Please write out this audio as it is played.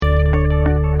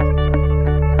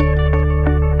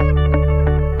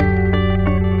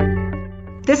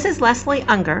This is Leslie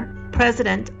Unger,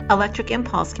 President, Electric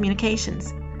Impulse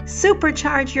Communications.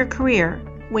 Supercharge your career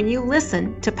when you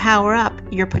listen to Power Up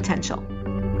Your Potential.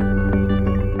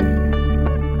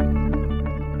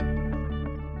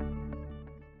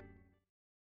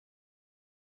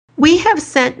 We have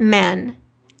sent men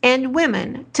and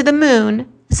women to the moon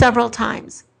several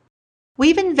times.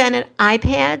 We've invented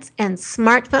iPads and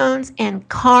smartphones and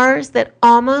cars that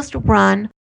almost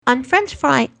run on French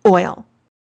fry oil.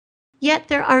 Yet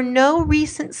there are no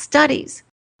recent studies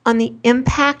on the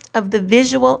impact of the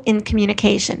visual in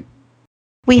communication.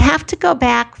 We have to go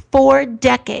back 4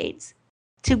 decades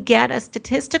to get a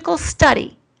statistical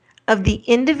study of the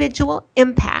individual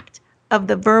impact of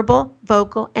the verbal,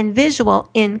 vocal, and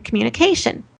visual in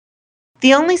communication.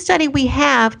 The only study we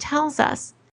have tells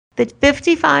us that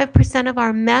 55% of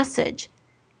our message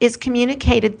is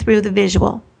communicated through the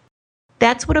visual.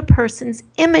 That's what a person's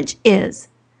image is,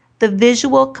 the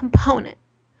visual component,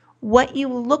 what you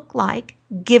look like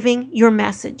giving your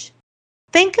message.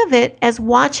 Think of it as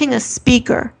watching a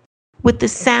speaker with the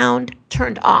sound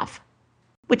turned off,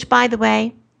 which, by the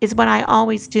way, is what I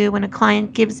always do when a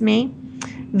client gives me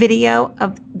video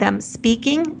of them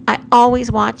speaking. I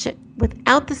always watch it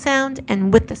without the sound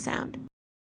and with the sound.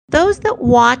 Those that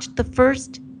watched the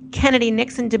first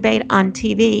Kennedy-Nixon debate on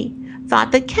TV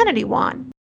thought that Kennedy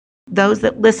won. Those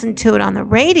that listened to it on the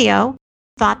radio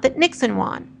thought that Nixon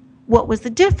won. What was the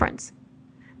difference?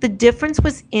 The difference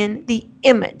was in the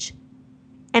image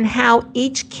and how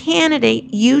each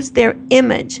candidate used their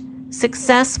image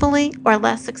successfully or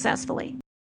less successfully.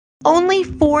 Only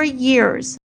 4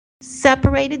 years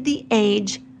separated the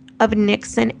age of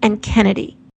Nixon and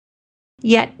Kennedy.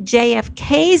 Yet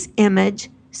JFK's image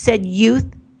said youth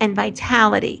and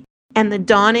vitality and the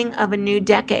dawning of a new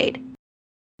decade.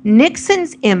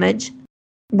 Nixon's image,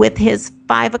 with his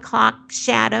 5 o'clock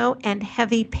shadow and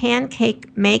heavy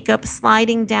pancake makeup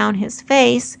sliding down his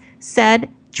face, said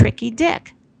tricky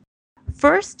Dick.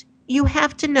 First, you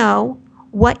have to know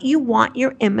what you want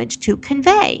your image to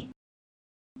convey.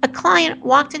 A client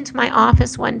walked into my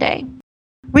office one day,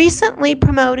 recently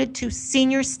promoted to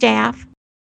senior staff,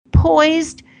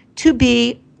 poised to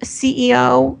be a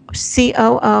CEO,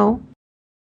 COO.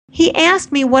 He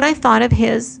asked me what I thought of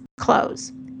his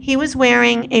clothes. He was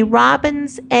wearing a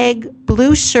robin's egg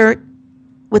blue shirt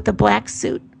with a black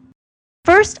suit.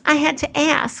 First, I had to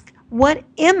ask, what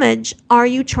image are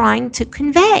you trying to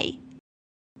convey?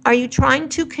 Are you trying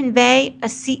to convey a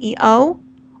CEO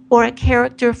or a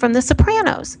character from The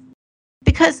Sopranos?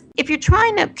 Because if you're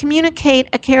trying to communicate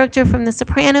a character from The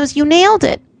Sopranos, you nailed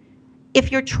it.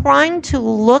 If you're trying to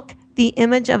look the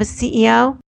image of a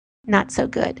CEO, not so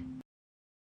good.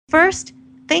 First,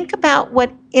 think about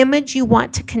what image you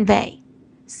want to convey.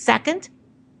 Second,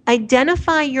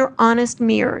 identify your honest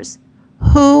mirrors.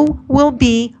 Who will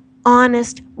be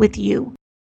honest with you?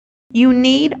 You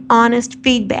need honest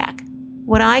feedback,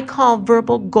 what I call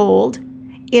verbal gold,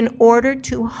 in order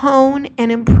to hone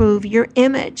and improve your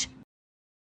image.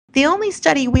 The only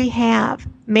study we have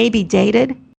may be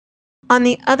dated. On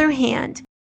the other hand,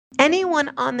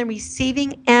 anyone on the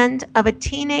receiving end of a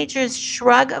teenager's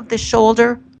shrug of the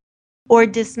shoulder or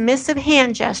dismissive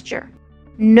hand gesture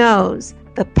knows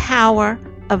the power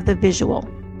of the visual.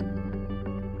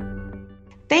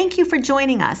 Thank you for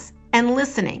joining us and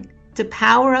listening to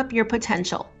Power Up Your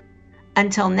Potential.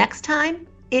 Until next time,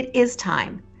 it is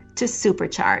time to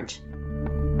supercharge.